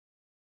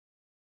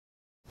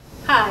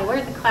Hi,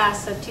 we're the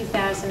class of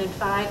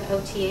 2005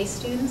 OTA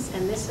students,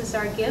 and this is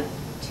our gift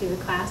to the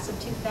class of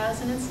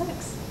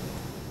 2006.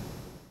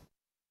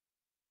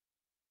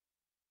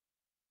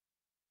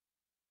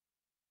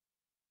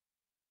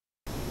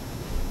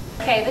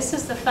 Okay, this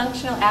is the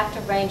functional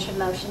active range of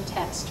motion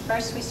test.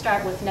 First we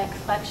start with neck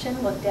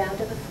flexion, look down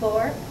to the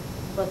floor,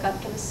 look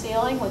up to the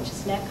ceiling, which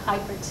is neck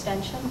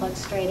hyperextension, look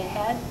straight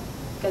ahead,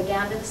 go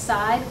down to the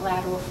side,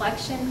 lateral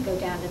flexion, go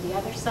down to the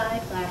other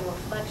side, lateral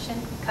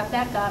flexion, come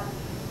back up,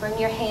 bring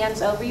your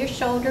hands over your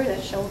shoulder,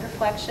 that's shoulder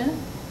flexion,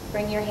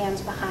 bring your hands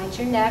behind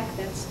your neck,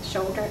 that's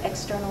shoulder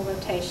external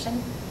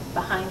rotation,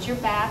 behind your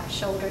back,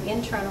 shoulder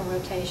internal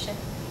rotation,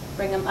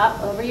 bring them up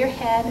over your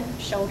head,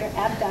 shoulder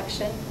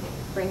abduction,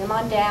 bring them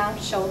on down,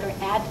 shoulder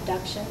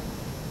adduction,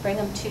 bring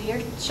them to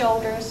your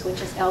shoulders, which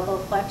is elbow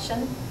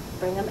flexion,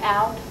 bring them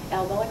out,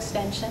 elbow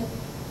extension,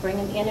 bring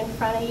them in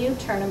front of you,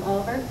 turn them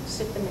over,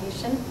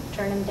 supination,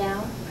 turn them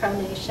down,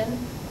 pronation,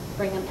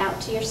 bring them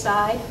out to your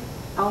side,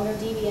 ulnar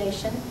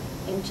deviation,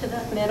 into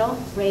the middle,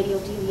 radial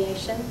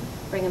deviation,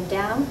 bring them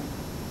down,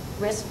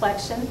 wrist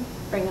flexion,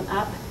 bring them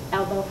up,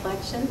 elbow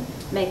flexion,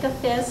 make a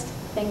fist,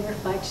 finger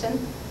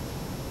flexion,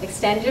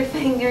 extend your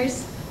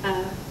fingers,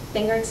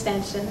 finger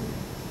extension,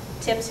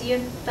 tips of your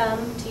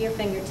thumb to your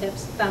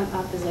fingertips, thumb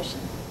opposition.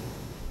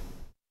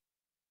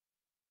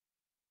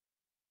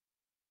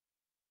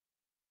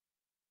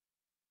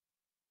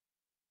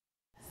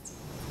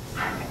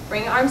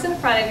 Bring your arms in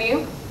front of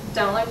you,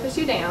 don't let it push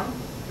you down.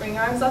 Bring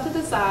your arms off to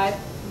the side,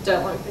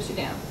 don't let it push you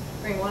down.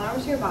 Bring one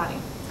arm to your body.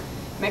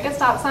 Make a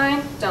stop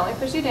sign, don't let it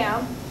push you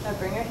down. Now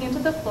bring your hand to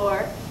the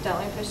floor, don't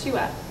let it push you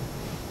up.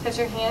 Touch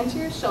your hand to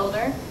your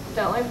shoulder,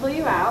 don't let it pull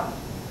you out.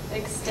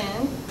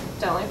 Extend,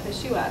 don't let it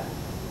push you up.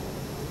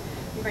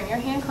 You bring your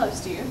hand close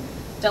to you,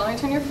 don't let it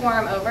turn your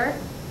forearm over.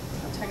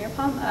 Don't turn your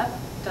palm up,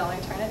 don't let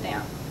it turn it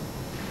down.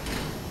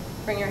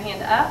 Bring your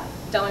hand up,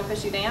 don't let it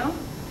push you down.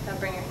 Now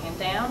bring your hand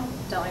down,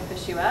 don't let it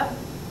push you up.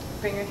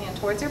 Bring your hand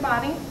towards your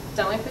body,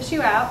 don't let it push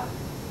you out.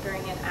 Bring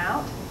your hand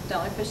out,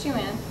 don't let it push you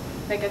in.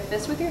 Make a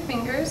fist with your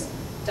fingers,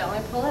 don't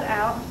let it pull it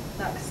out.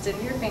 Now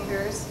extend your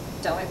fingers,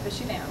 don't let it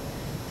push you down.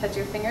 Touch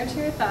your finger to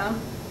your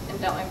thumb, and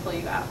don't let it pull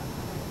you out.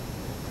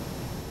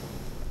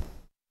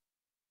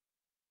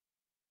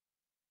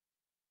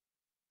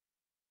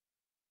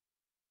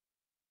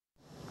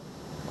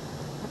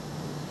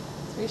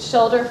 So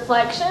shoulder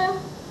flexion,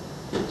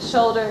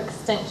 shoulder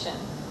extension.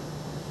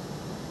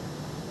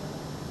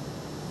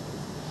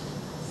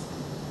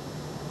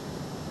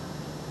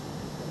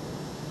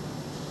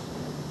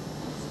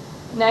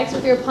 Next,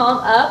 with your palm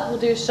up, we'll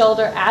do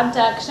shoulder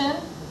abduction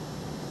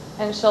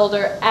and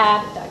shoulder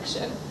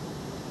adduction.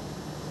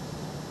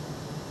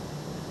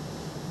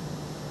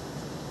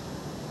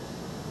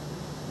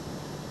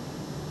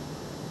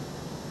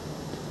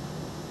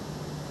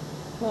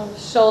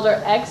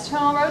 Shoulder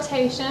external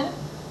rotation,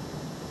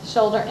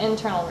 shoulder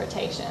internal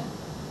rotation.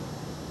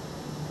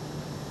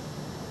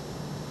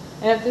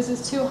 And if this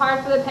is too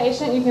hard for the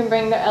patient, you can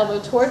bring their elbow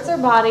towards their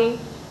body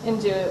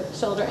and do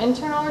shoulder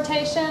internal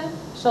rotation,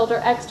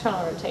 shoulder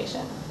external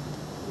rotation.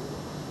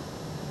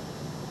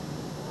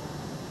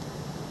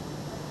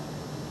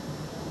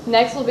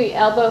 Next will be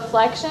elbow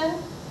flexion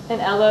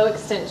and elbow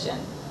extension.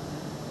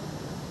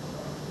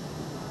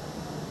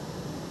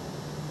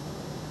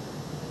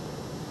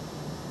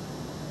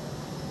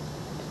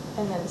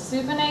 And then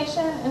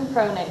supination and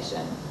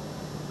pronation.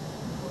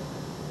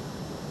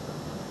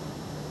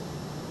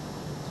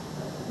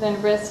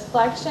 Then wrist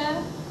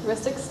flexion,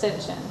 wrist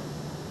extension.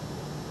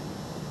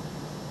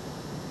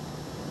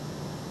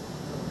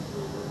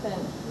 Then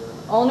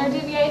ulnar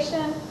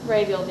deviation,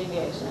 radial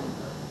deviation.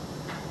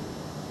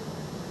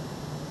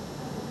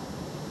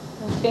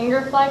 And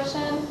finger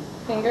flexion,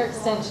 finger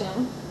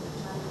extension.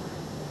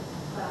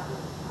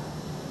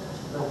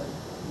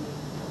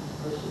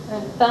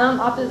 And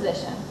thumb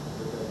opposition.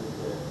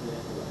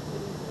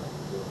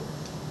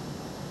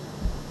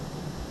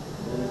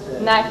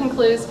 And that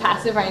concludes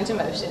passive range of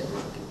motion.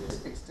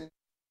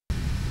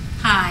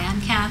 Hi,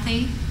 I'm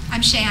Kathy.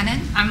 I'm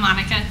Shannon. I'm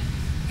Monica.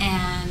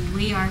 And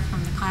we are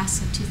from the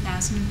class of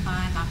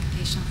 2005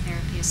 Occupational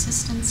Therapy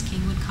Assistants,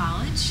 Kingwood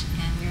College,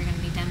 and we're going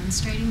to be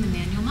demonstrating the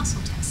manual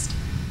muscle test.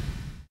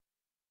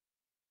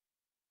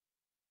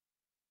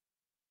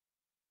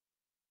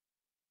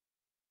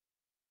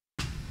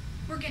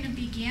 We're going to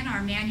begin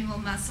our manual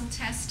muscle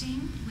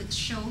testing with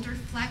shoulder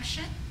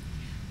flexion.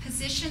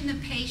 Position the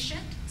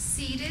patient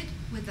seated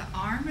with the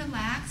arm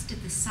relaxed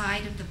at the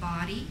side of the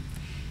body,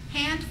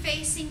 hand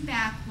facing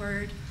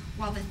backward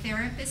while the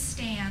therapist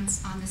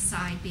stands on the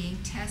side being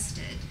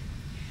tested.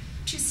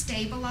 To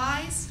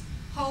stabilize,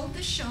 hold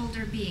the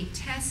shoulder being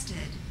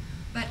tested,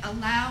 but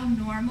allow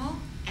normal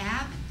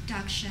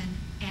abduction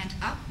and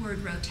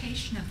upward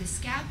rotation of the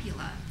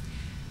scapula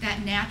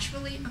that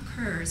naturally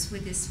occurs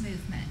with this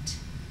movement.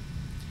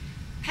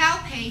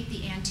 Palpate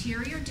the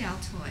anterior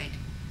deltoid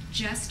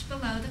just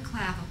below the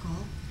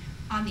clavicle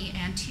on the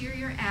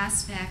anterior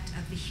aspect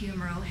of the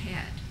humeral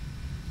head.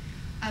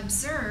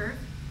 Observe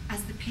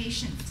as the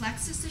patient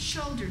flexes the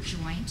shoulder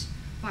joint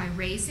by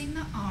raising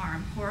the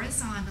arm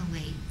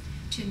horizontally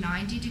to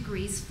 90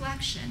 degrees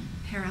flexion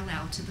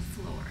parallel to the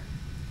floor.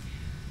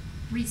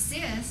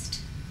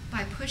 Resist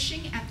by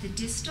pushing at the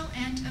distal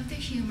end of the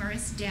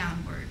humerus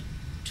downward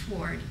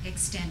toward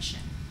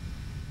extension.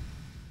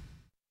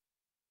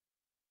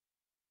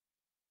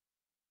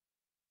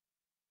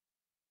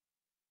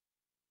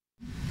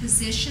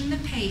 Position the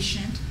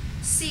patient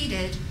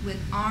seated with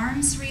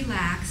arms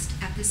relaxed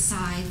at the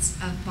sides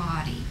of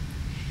body.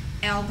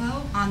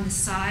 Elbow on the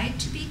side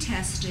to be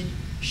tested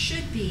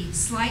should be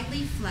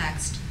slightly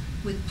flexed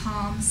with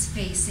palms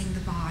facing the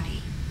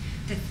body.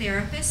 The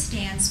therapist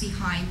stands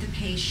behind the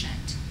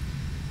patient.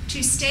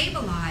 To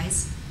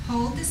stabilize,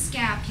 hold the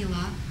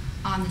scapula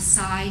on the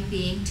side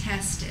being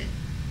tested.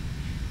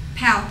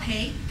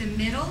 Palpate the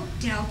middle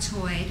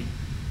deltoid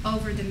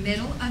over the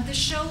middle of the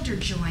shoulder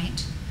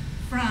joint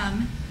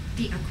from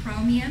the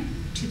acromion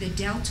to the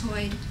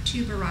deltoid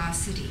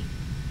tuberosity.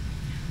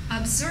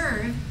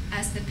 Observe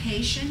as the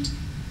patient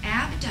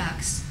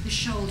abducts the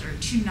shoulder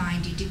to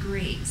 90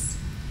 degrees.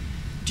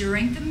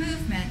 During the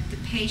movement, the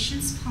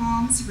patient's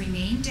palms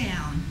remain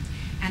down,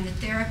 and the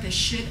therapist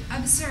should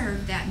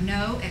observe that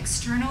no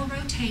external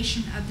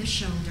rotation of the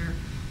shoulder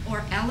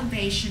or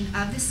elevation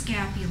of the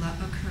scapula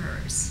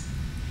occurs.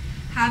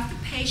 Have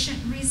the patient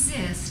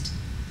resist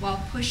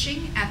while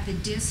pushing at the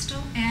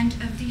distal end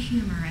of the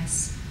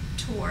humerus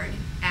toward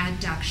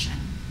adduction.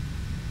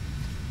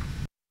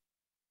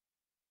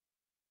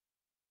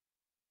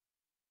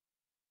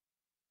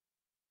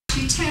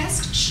 To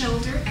test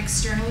shoulder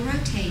external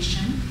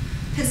rotation,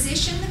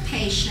 position the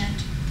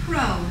patient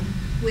prone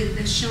with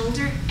the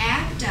shoulder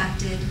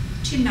abducted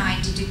to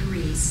 90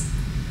 degrees.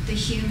 The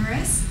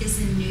humerus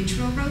is in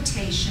neutral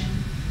rotation,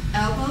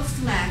 elbow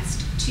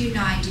flexed to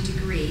 90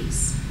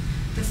 degrees.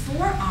 The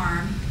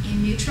forearm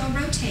in neutral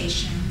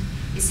rotation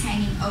is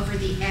hanging over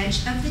the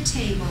edge of the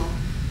table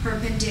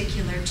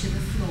perpendicular to the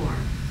floor.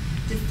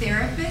 The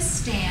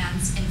therapist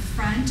stands in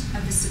front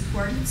of the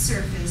supported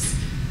surface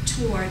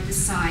toward the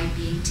side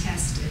being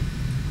tested.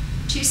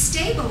 To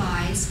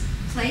stabilize,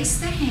 place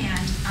the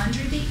hand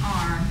under the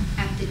arm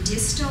at the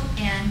distal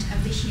end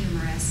of the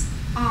humerus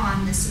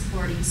on the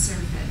supporting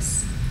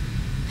surface.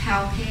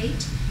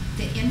 Palpate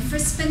the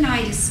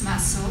infraspinatus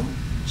muscle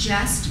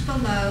just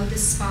below the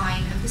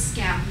spine of the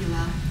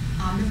scapula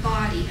on the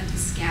body of the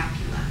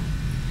scapula.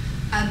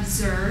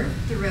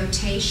 Observe the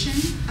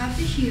rotation of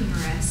the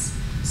humerus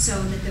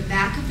so that the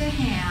back of the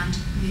hand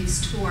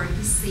moves toward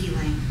the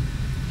ceiling.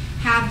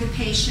 Have the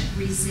patient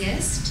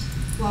resist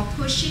while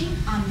pushing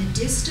on the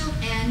distal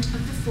end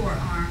of the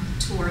forearm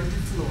toward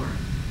the floor.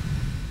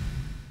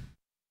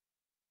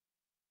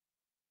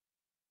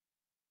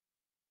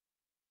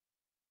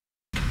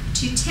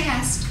 To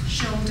test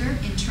shoulder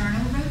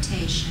internal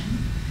rotation,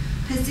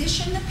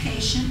 position the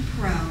patient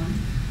prone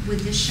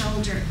with the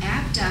shoulder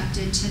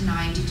abducted to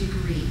 90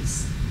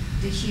 degrees.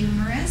 The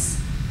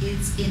humerus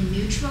is in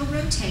neutral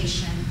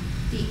rotation,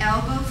 the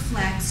elbow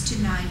flexed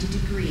to 90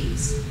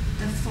 degrees.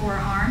 The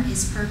forearm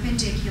is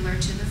perpendicular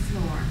to the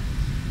floor.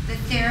 The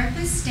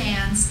therapist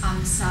stands on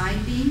the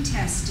side being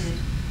tested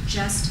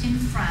just in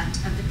front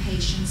of the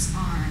patient's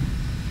arm.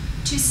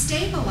 To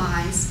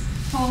stabilize,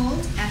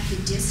 hold at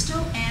the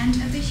distal end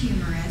of the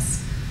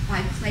humerus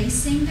by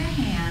placing the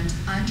hand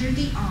under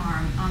the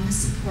arm on the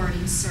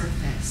supporting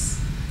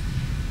surface.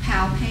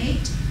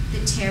 Palpate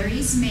the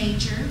teres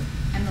major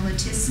and the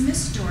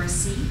latissimus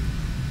dorsi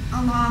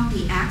along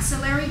the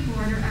axillary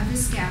border of the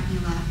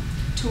scapula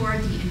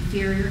toward the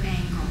inferior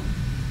angle.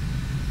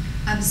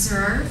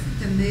 Observe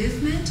the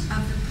movement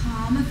of the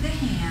palm of the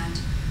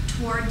hand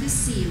toward the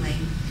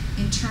ceiling,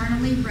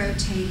 internally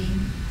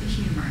rotating the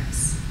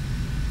humerus.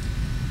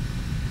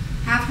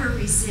 Have her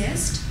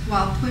resist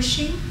while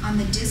pushing on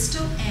the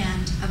distal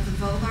end of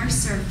the volar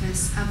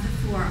surface of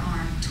the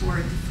forearm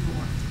toward the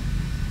floor.